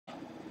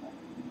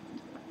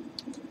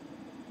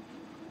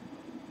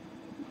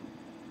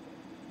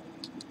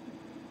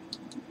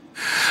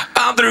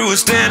through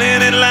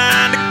standing in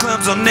line to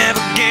clubs I'll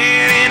never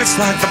get in. It's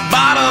like the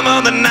bottom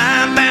of the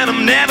ninth and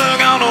I'm never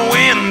gonna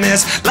win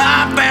this.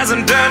 Life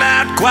hasn't turned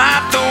out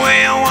quite the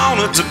way I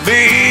want it to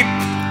be.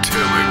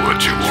 Tell me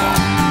what you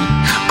want.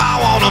 I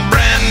want a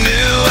brand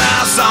new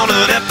house on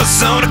an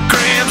episode of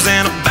Cribs,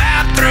 and a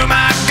bathroom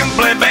I can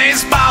play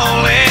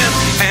baseball in,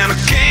 and a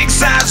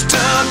king-size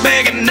tub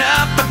big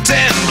enough for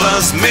 10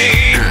 plus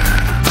me.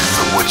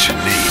 So what you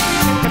need?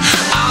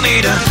 I'll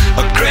need a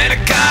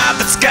credit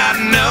card that's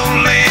got no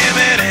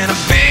limit, and a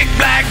big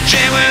black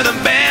jet with a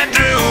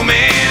bedroom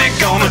in it.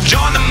 Gonna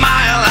join the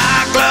Mile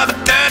High Club at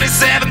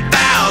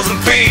 37,000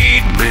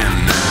 feet. Been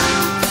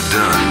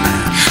done.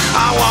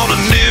 I want a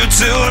new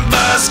tour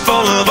bus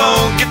full of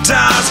old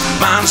guitars,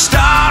 mine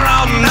star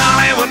on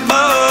Hollywood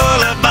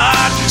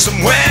Boulevard.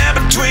 Somewhere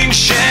between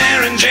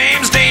Cher and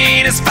James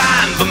Dean is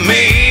fine for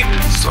me.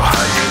 So how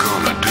you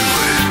gonna do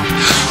it?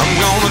 I'm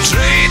gonna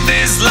trade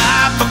this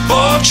life for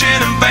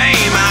fortune and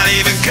fame. I'd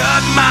even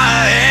cut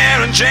my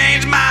hair and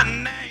change my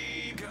name.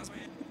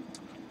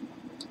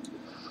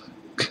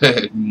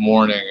 Good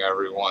morning,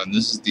 everyone.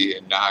 This is the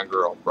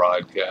inaugural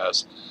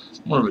broadcast,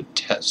 more of a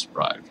test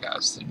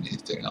broadcast than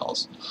anything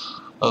else,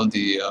 of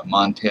the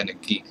Montana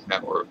Geek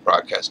Network,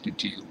 broadcasting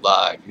to you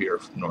live here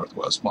from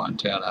Northwest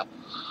Montana.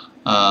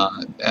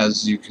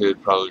 As you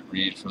could probably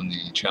read from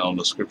the channel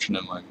description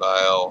in my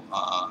bio,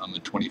 I'm a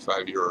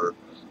 25-year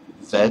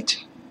vet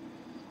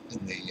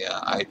in the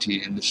IT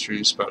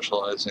industry,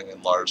 specializing in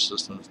large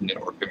systems,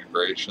 network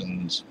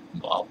integrations,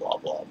 blah, blah,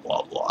 blah,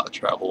 blah, blah.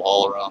 Traveled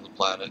all around the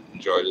planet,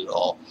 enjoyed it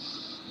all.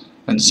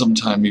 And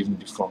sometime even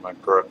before my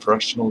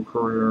professional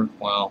career,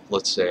 well,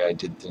 let's say I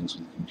did things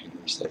with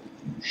computers that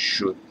you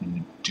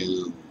shouldn't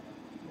do.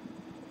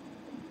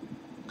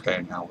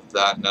 Okay, now with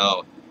that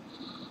note,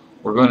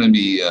 we're going to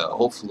be,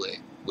 hopefully,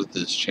 with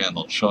this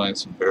channel, showing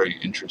some very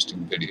interesting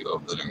video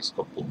over the next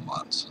couple of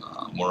months.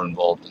 We're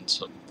involved in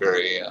some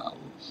very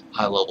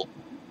high-level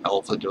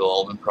alpha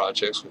development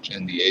projects, which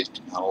NDAs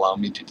do not allow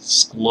me to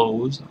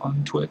disclose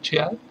on Twitch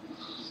yet.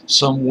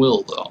 Some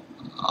will, though.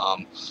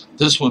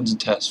 This one's a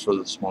test for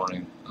this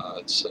morning.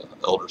 It's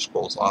Elder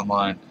Scrolls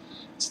Online.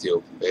 It's the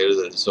open beta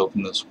that is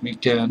open this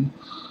weekend.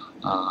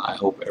 I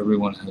hope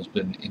everyone has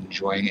been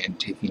enjoying and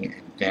taking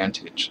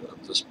advantage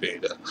of this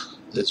beta.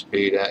 This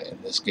beta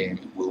in this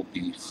game will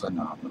be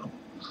phenomenal.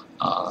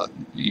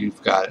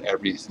 You've got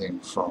everything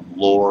from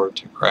lore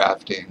to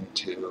crafting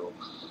to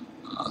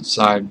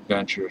side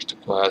ventures to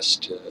quests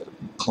to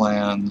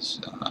clans.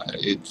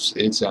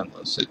 It's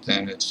endless,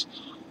 and it's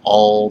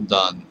all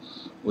done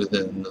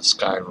within the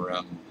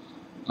Skyrim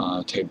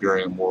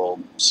Tiberium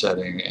world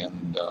setting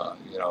and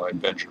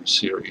adventure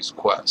series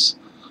quests.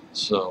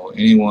 So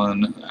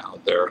anyone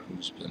out there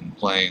who's been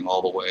playing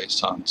all the way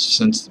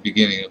since the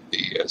beginning of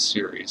the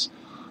series,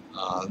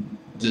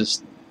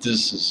 this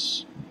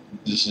is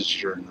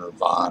your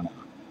nirvana.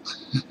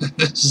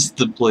 This is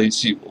the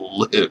place you will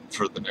live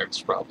for the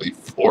next probably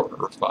 4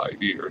 or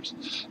 5 years.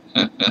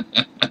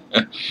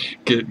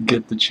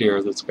 Get the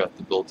chair that's got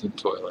the built-in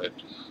toilet.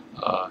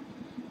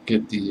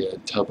 Get the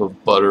tub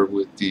of butter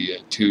with the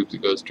tube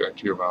that goes direct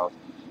to your mouth.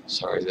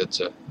 Sorry, that's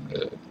a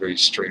very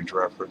strange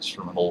reference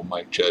from an old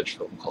Mike Judge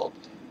film called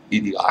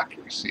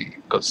Idiocracy.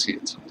 Go see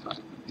it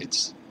sometime.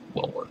 It's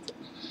well worth it.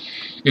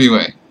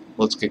 Anyway,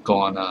 let's get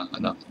going.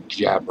 Enough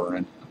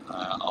jabbering.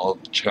 I'll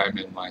chime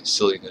in my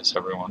silliness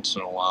every once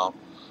in a while.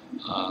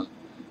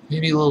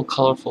 Maybe a little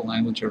colorful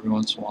language every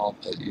once in a while,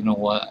 but you know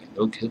what? I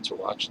know kids are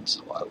watching,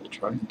 so I will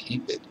try and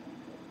keep it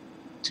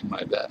to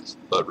my best.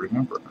 But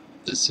remember,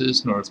 this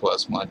is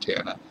Northwest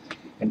Montana,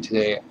 and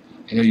today,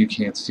 I know you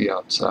can't see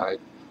outside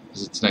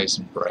because it's nice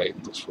and bright.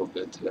 It looks real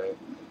good today,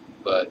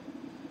 but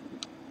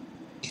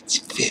it's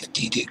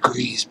 50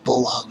 degrees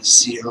below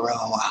zero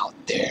out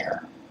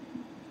there.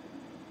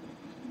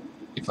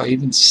 If I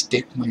even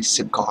stick my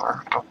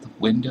cigar out the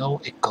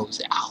window, it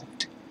goes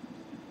out.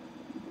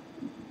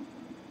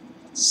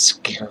 It's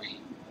scary.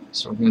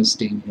 So we're going to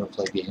stay in here and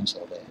play games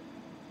all day.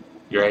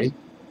 You ready?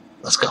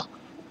 Let's go.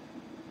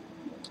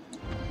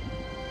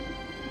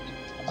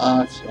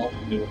 If you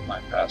only knew what my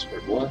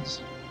password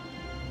was,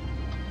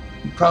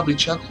 you'd probably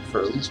chuckle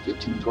for at least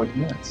 15-20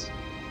 minutes.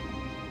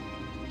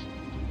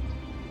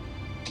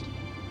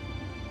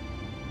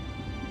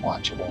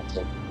 Watch, it won't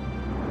take.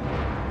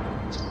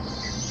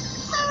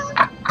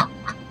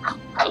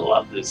 I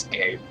love this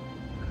game.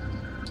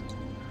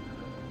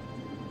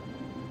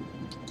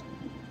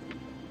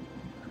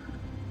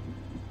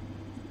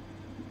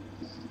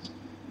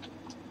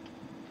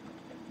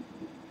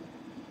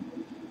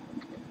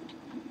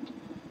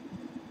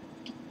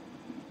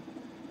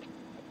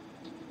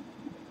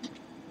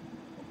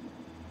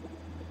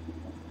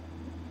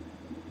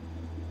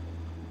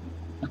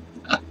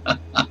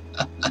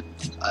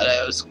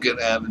 I was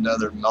gonna have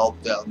another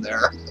meltdown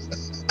there.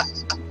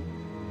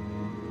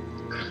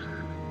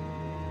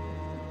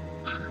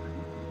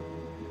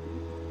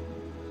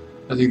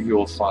 I think you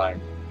will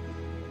find,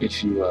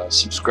 if you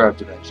subscribe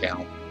to that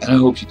channel, and I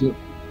hope you do,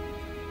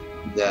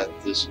 that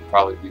this will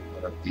probably be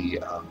one of the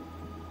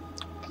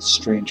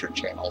stranger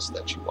channels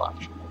that you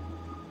watch.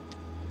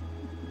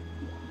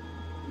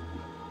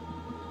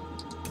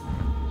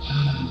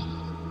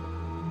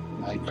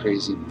 My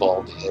crazy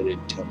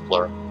bald-headed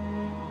Templar.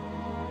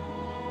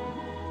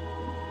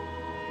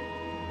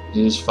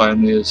 He has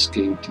finally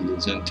escaped. He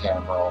is in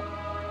Tamriel.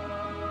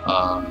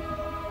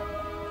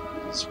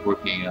 He's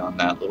working on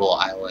that little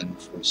island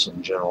for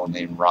some general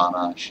named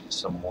Rana. She's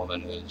some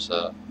woman who's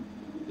a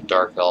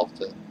dark elf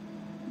that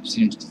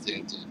seems to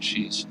think that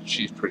she's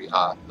pretty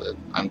hot, but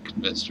I'm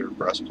convinced her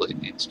breastplate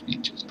needs to be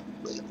just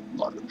a little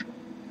larger.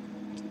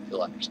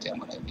 You'll understand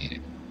when I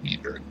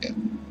meet her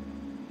again.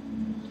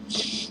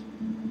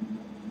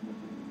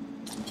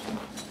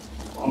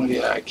 Oh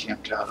yeah, I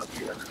camped out up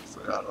here. I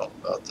forgot all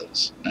about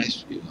this.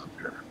 Nice view up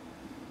here.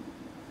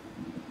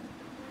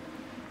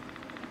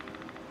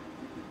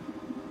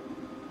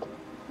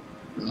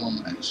 Real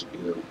nice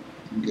view. You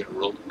can get a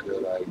real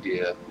good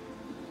idea.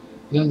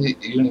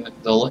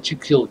 They'll let you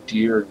kill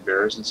deer and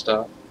bears and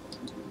stuff.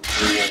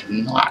 They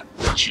will not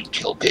let you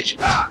kill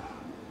pigeons.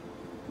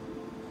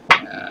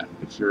 And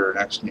if you're an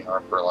ex-New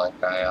Yorker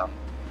like I am,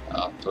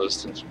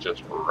 those things are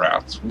just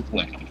rats with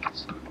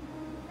wings.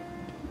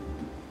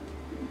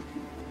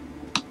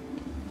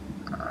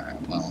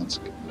 Alright, well, let's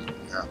get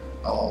moving here.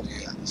 Oh,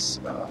 yes.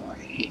 I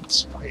hate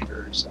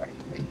spiders. I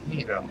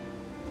hate them.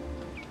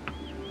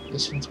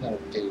 This one's got a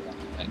big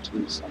one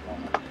too somewhere.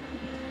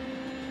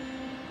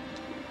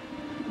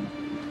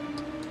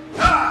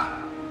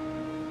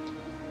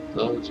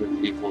 Those are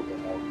people that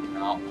I do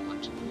not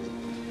want to do.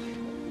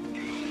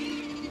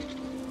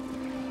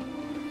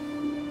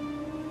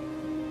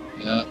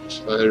 Yeah,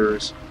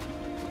 spiders.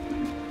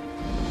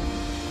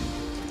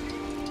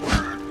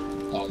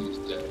 Oh, he's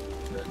dead.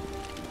 Good.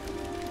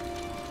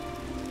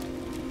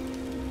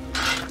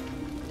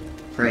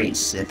 Praise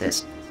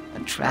Sithis, a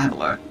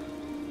traveler.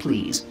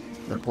 Please,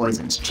 the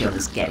poison's chill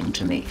is getting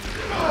to me.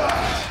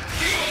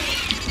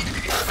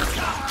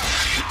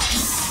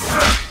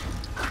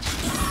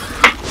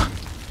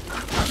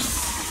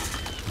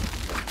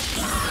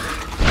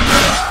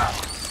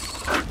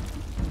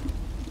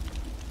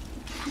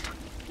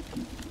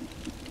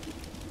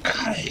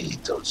 I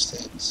hate those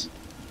things.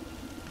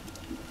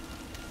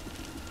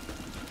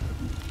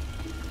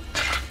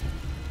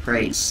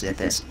 Praise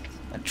Sithis,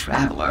 a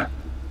traveler.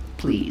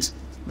 Please,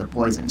 the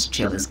poison's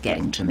chill is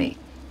getting to me.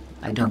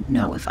 I don't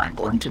know if I'm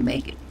going to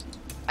make it.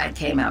 I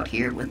came out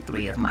here with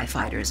 3 of my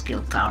fighters'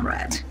 guild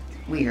comrades.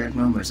 We heard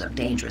rumors of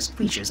dangerous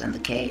creatures in the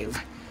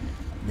cave.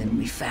 Then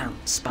we found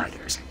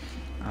spiders.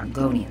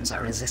 Argonians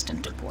are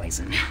resistant to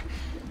poison.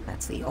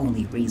 That's the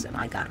only reason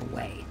I got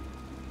away.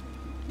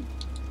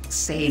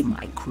 Save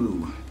my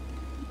crew.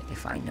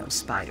 If I know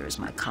spiders,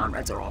 my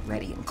comrades are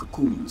already in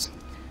cocoons.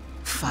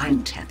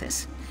 Find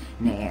Tethys,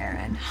 Nair,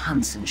 and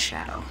Hunson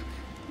Shadow.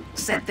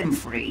 Set them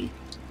free.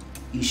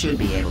 You should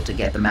be able to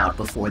get them out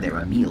before they're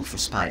a meal for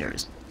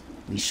spiders.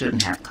 We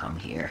shouldn't have come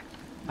here.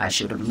 I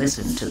should have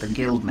listened to the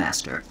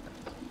guildmaster.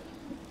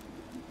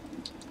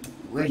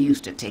 We're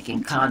used to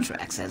taking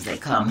contracts as they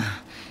come.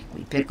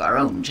 We pick our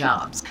own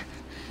jobs.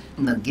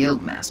 The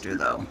guildmaster,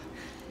 though,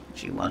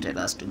 she wanted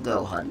us to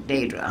go hunt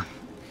Daedra.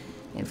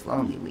 If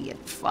only we had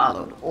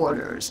followed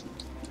orders.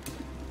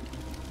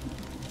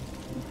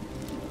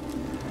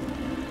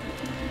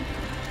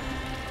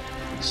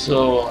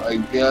 So I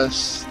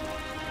guess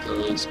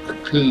those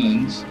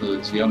cocoons,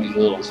 those yummy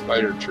little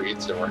spider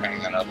treats that were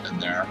hanging up in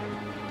there.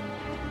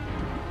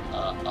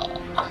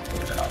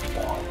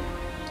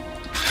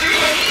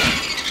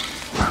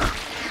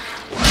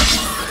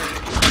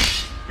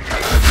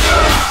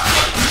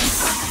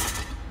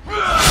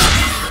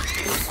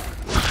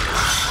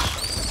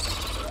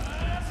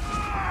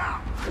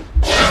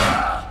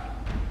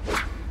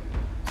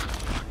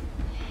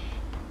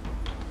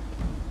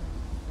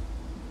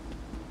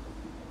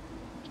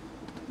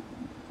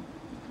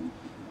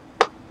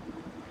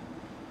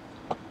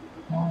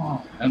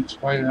 That's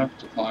why you have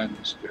to climb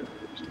the stairs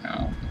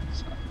now. Makes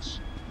sense.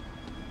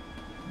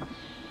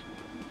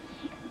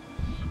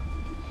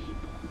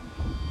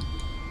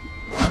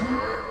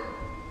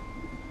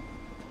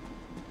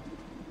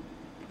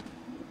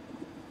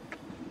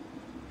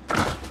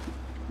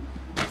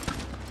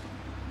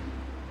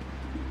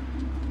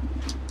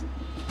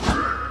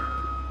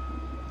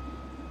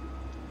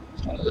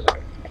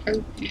 How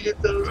do you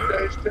get those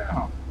guys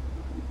down?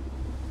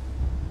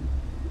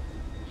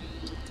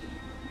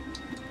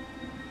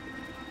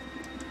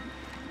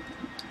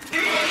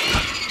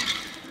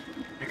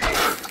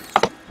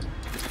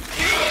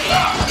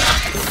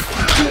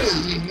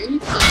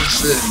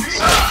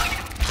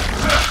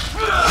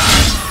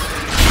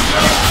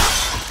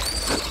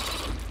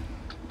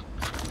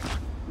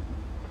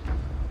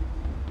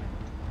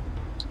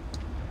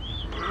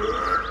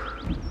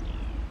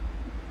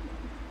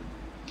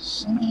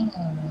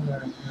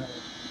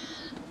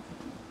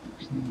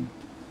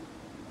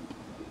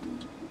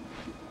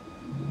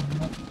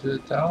 To the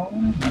tower?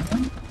 No?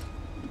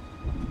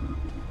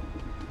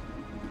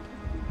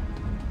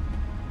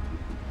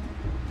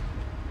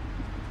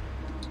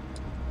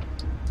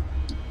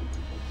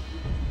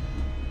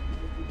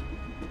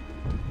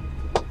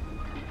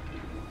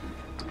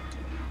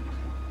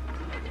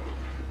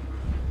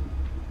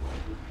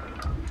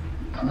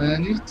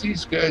 Man,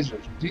 these guys are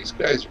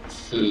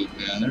food,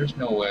 man. There's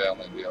no way I'm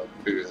gonna be able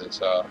to figure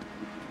this out.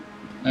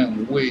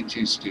 I'm way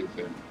too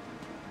stupid.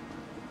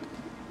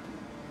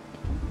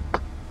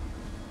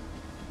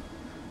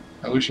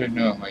 I wish I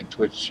knew what my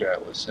Twitch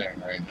chat was saying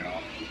right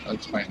now.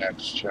 That's my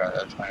next chat.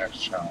 That's my next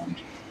challenge.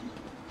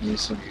 Maybe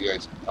some of you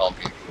guys can help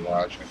me if you're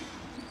watching.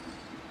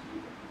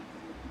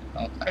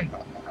 I don't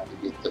know how to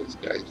get those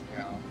guys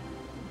down.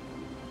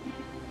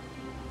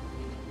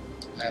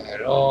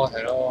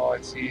 Hello,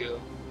 I see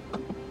you.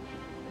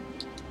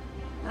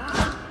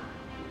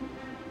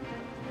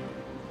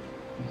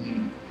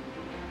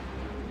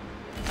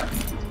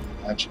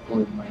 Magical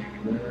in my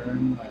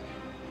turn.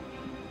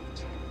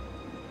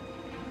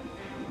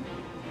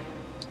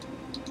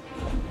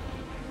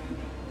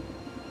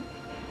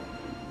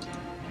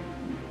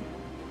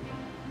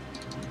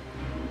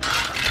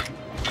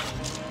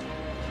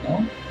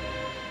 No?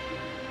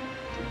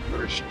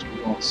 First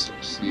you won't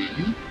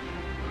succeed.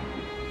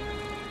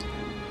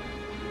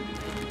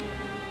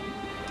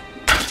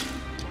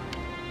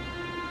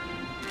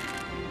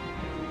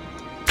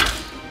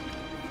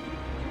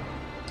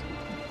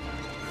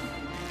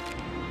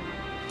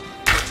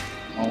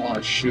 I want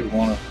to shoot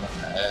one of them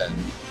in the head.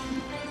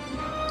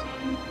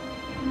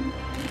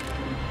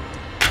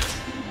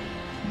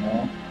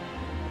 No?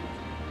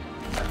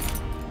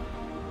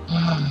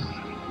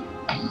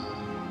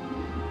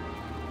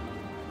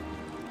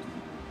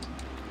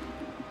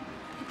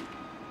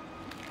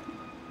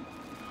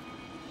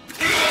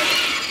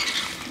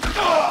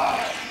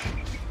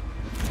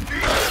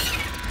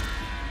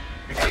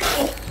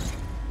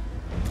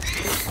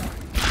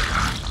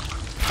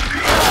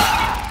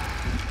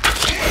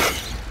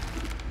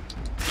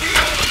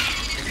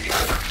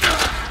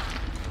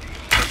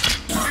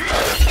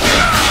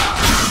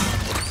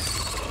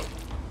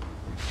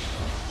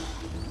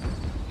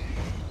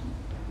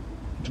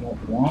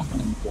 Don't want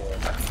them for.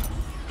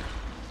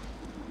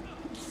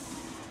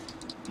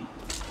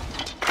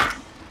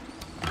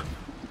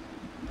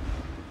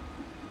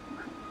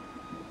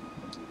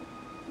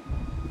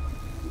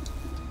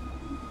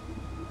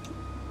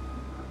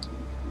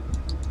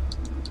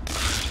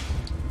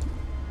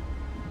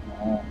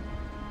 No.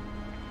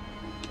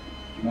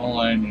 No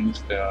lightning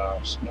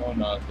staffs, no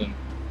nothing.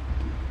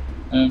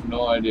 I have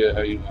no idea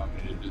how you want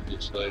me to do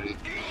this, lady.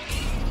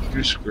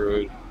 You're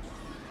screwed.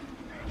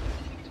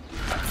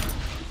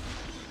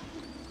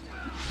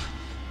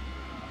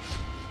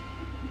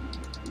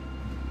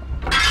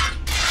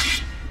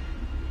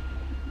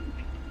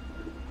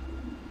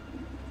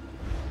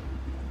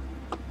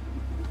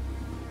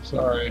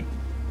 Sorry.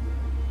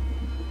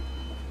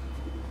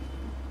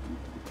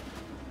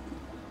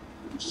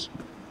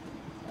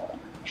 Oh,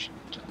 shit.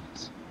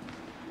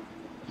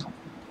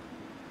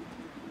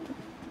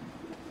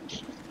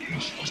 You're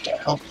supposed to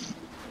help.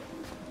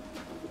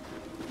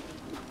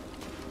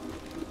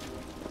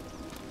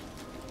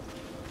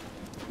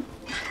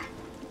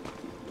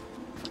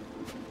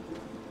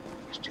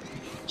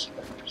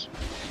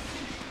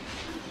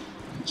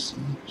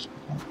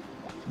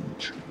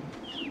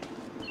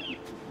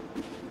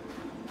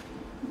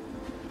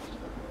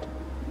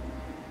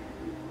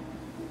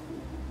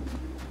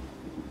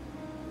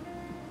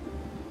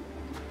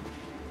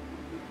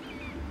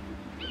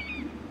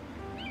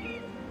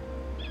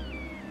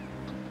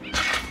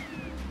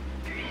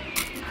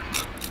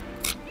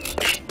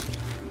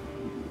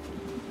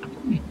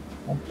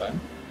 Okay.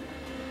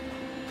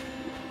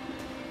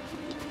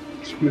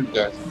 Screw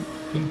guys.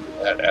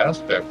 That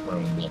aspect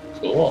room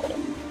looked cool.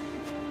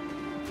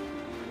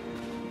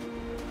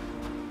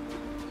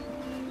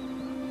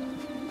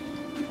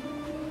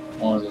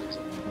 One of those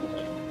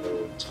annoying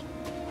roads.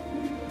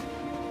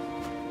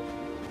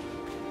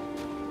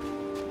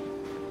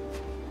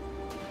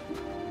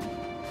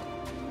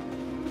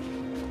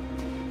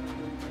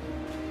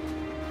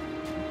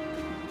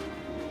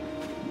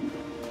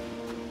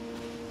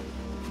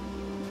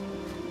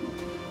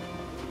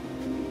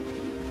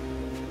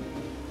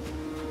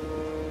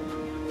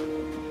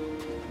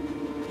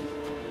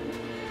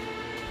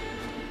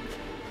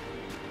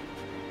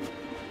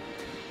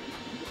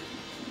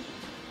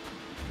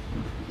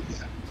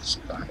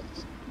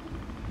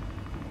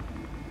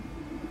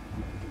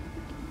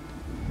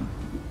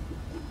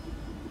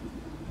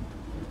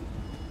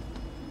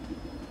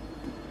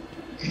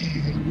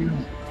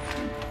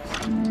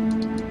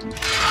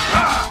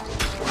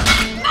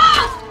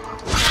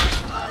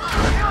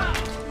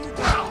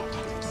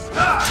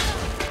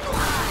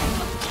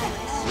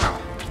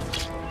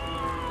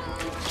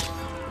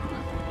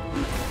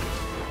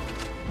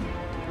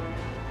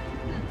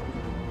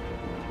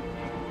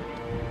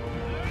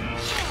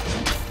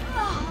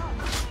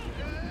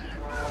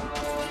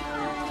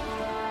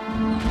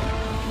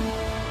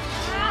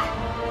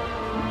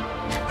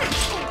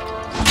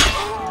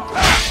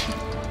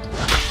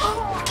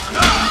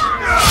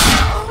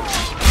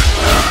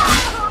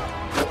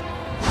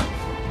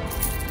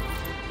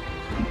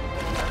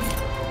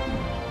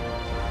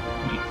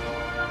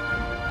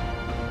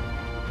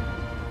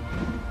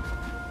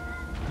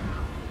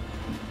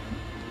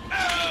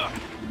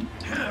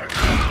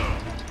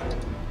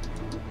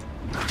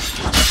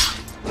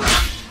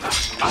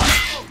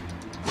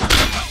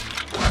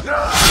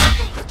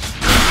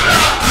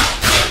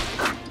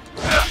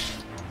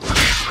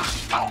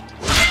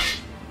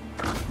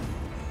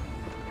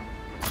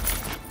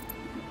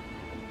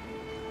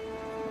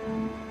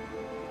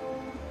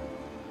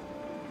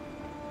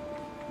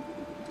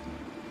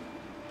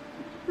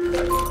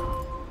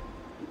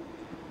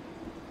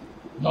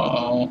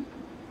 Uh-oh.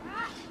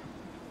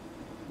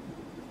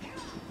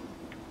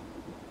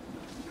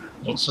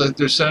 Looks like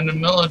they're sending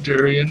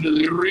military into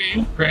the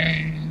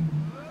Ukraine.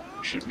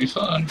 Should be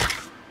fun.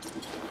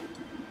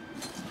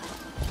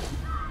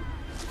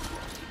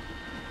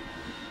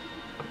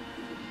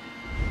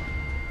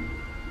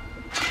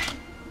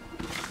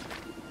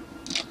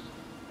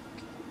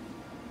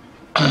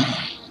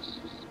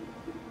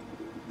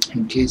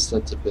 In case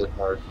that's a bit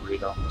hard to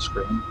read on the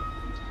screen,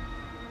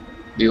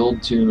 the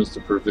old tomb is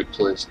the perfect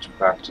place to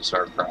practice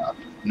our craft.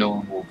 No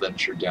one will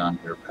venture down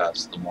here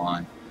past the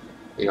line.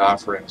 The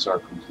offerings are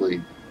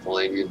complete. The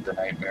Lady of the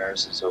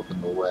Nightmares has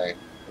opened the way.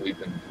 We've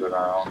been given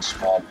our own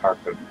small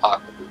pocket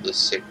of this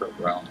sacred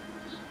realm.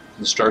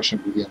 Construction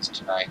begins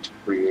tonight to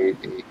create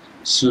a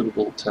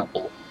suitable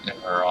temple in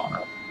her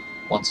honor.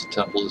 Once the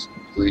temple is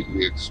complete,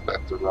 we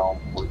expect the realm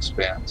will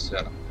expand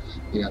soon.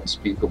 The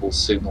unspeakable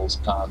signals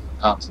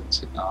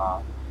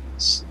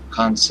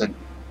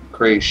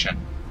consecration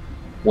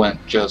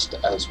went just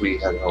as we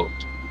had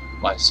hoped.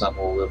 My son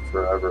will live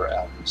forever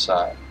at her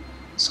side.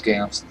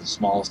 Scamps, the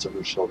smallest of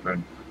her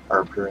children,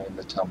 are appearing in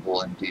the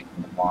temple and deep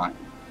in the mine.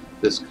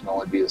 This can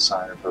only be a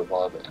sign of her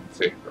love and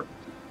favor.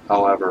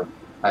 However,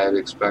 I had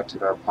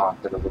expected our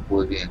pocket of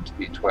oblivion to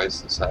be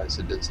twice the size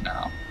it is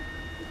now.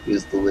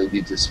 Is the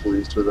lady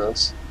displeased with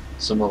us?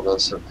 Some of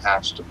us have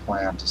hatched a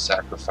plan to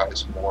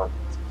sacrifice more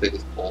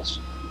faithfuls.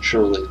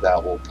 Surely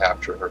that will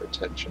capture her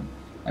attention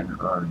and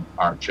earn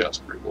our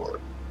just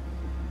reward.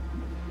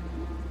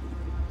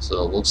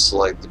 So it looks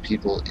like the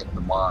people in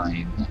the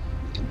mine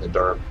in the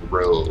dark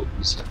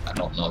robes. I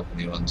don't know if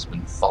anyone's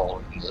been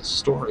following this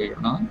story or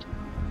not.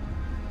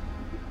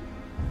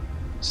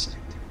 Looks like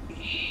they're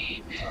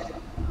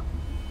evil.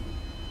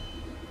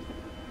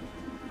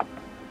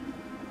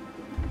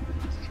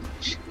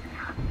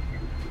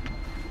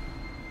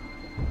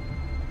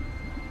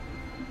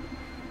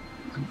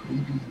 I'm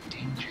really in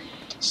danger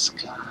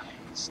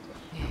disguised.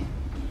 Who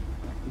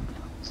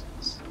knows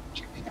this?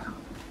 Check it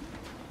out.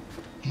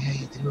 Hey, how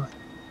you doing?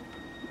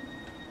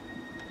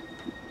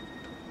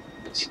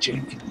 What's he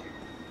drinking there?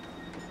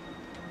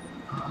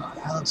 Oh,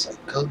 that looks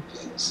like goat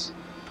piss.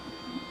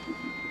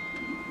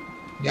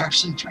 You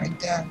actually drank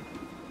that?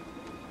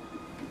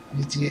 I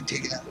need to get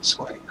taken out this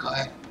way. Go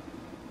ahead.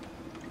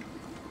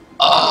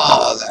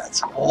 Oh, that's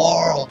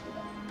horrible.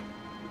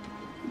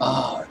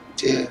 Oh,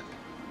 dude.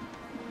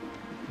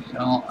 You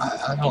know,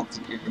 I don't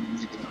think you're going to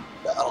make it on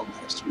the battle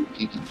next to be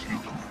peeking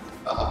drinking it.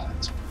 Oh,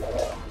 that's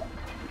horrible.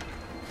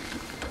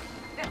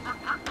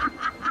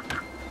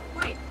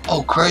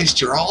 Oh, Christ,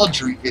 you're all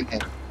drinking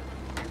it.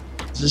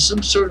 Is this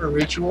some sort of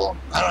ritual?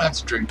 I don't have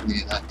to drink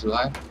any of that, do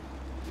I?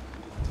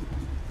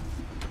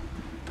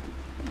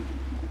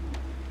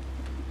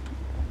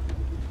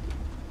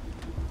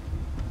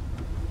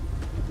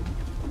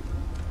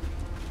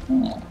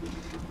 Oh.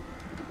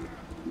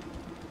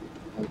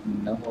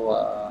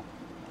 No,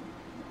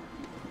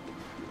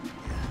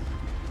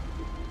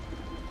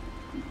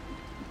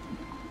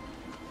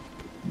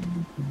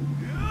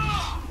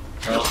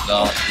 oh,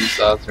 no, he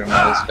saw through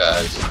my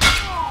disguise.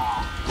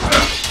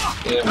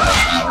 It won't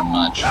matter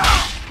much.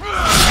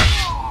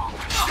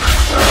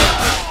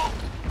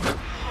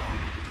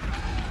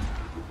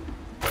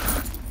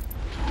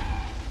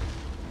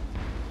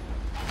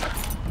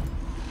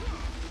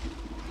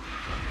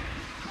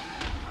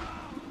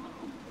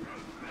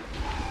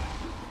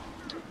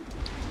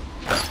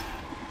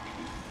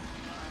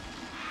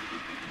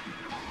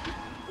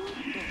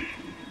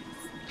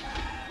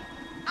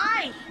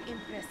 I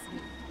impress me.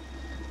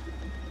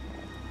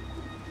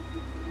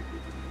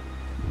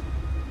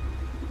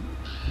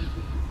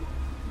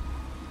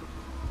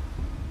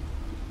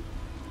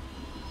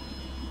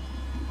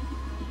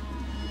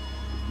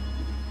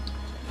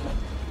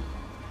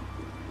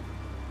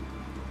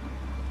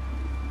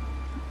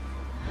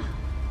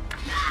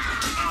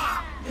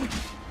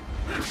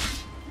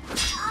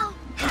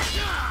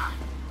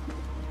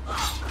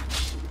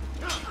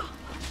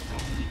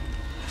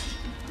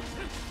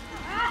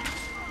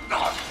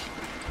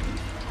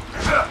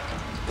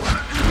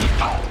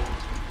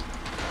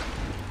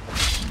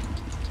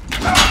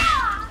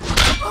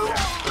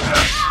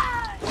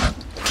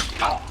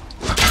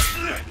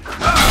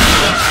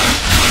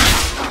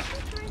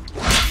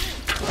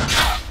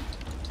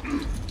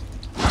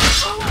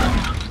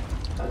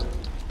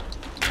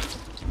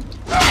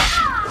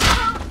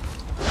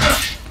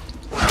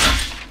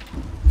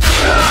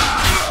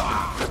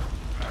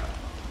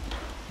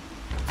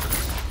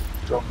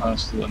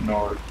 Us to the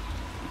north.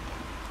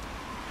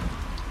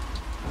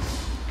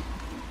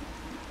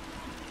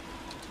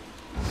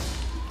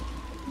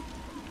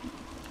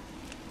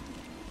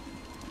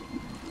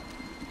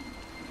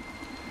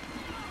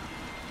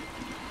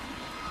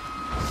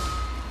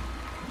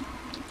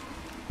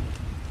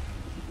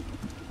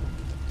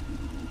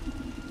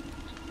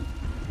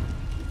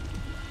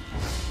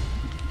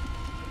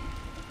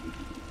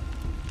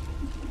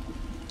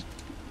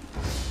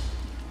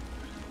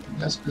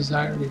 That's because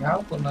I already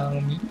have one, I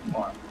don't need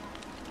one.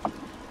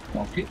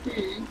 Okay.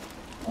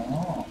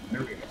 Oh,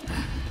 there we go.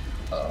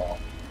 Uh-oh.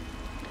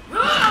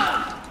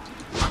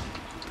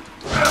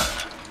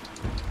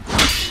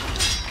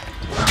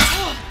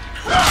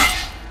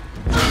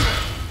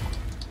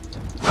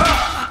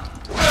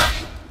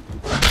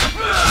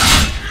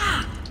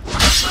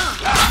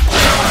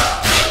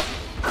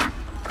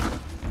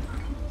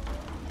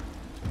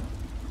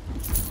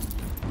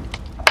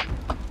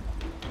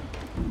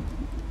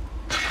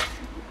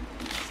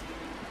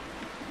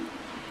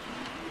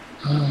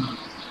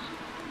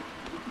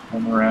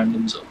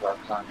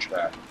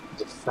 contract.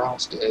 The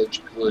Frost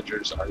Edge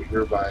pillagers are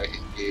hereby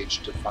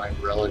engaged to find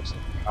relics of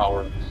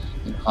power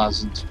in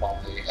Hazen's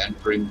Folly and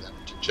bring them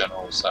to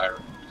General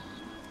Siren.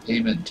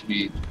 Payment to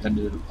be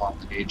dependent upon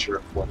the nature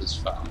of what is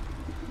found.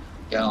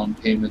 Down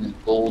payment in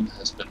gold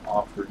has been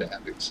offered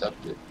and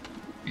accepted.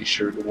 Be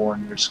sure to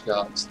warn your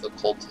scouts the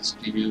cultists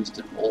used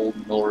an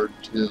old Nord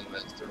tomb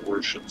as their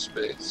worship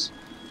space.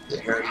 The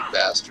hairy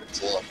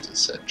bastards love to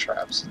set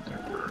traps in their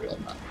burial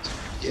mounds.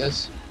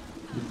 Yes,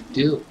 we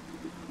do.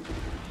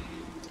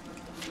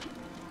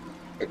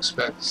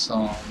 Expect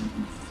some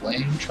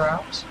flame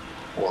traps,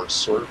 or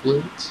sword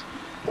blades,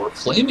 or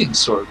flaming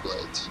sword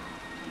blades,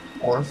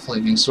 or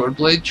flaming sword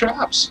blade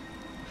traps.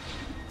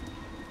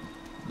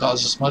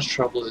 Cause as much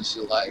trouble as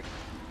you like,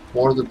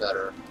 more the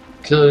better.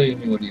 Kill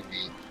anyone you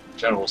meet.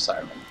 General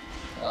Siren.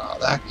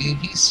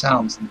 He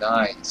sounds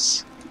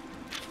nice.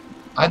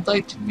 I'd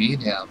like to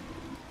meet him.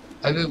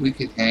 I bet we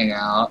could hang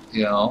out,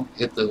 you know,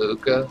 hit the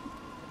hookah,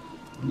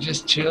 and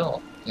just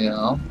chill, you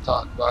know,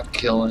 talk about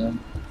killing him,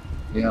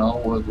 you know,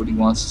 what he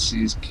wants to see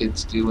his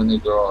kids do when they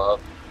grow up.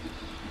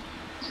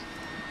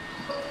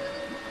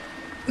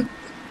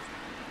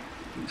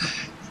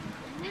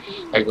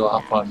 I go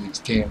off on these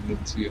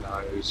tangents, you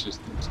know, it's just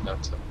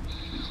nuts.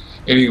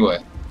 Anyway,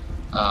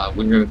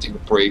 we're going to take a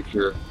break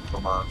here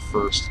from our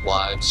first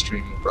live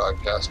streaming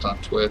broadcast on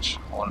Twitch.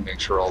 I want to make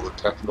sure all the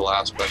technical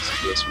aspects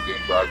of this are being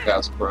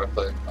broadcast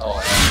correctly. Oh,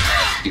 I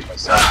have to keep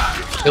myself.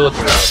 Hey, look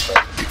at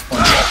that.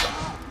 1 second.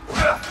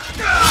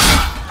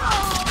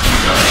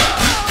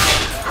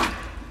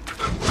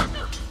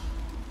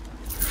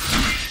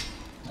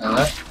 And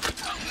that.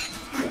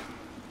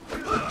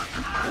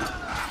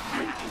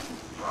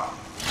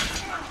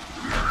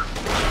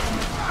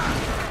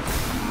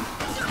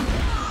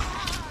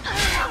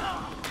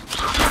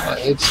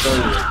 It's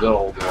starting to get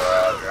old war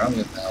out here. I'm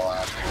getting the hell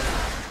out of here.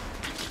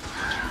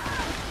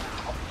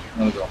 I'm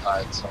gonna go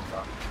hide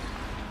somewhere.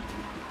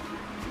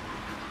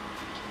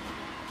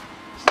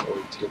 So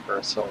we take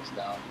ourselves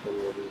down for a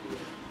little bit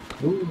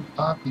here. Ooh,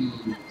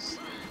 poppies!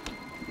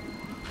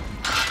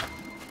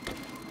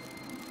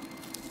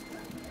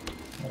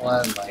 Oh,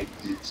 I like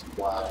these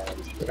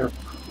flowers. They're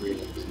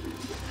pretty. Did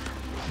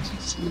you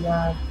see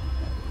that?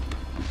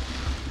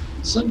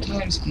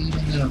 Sometimes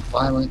even in a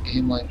violent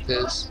game like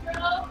this,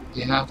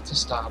 you have to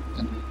stop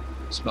and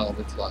smell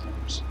the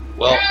flowers.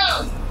 Well,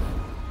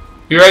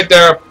 be right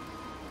there.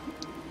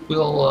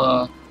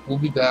 We'll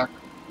be back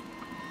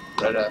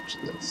right after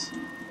this.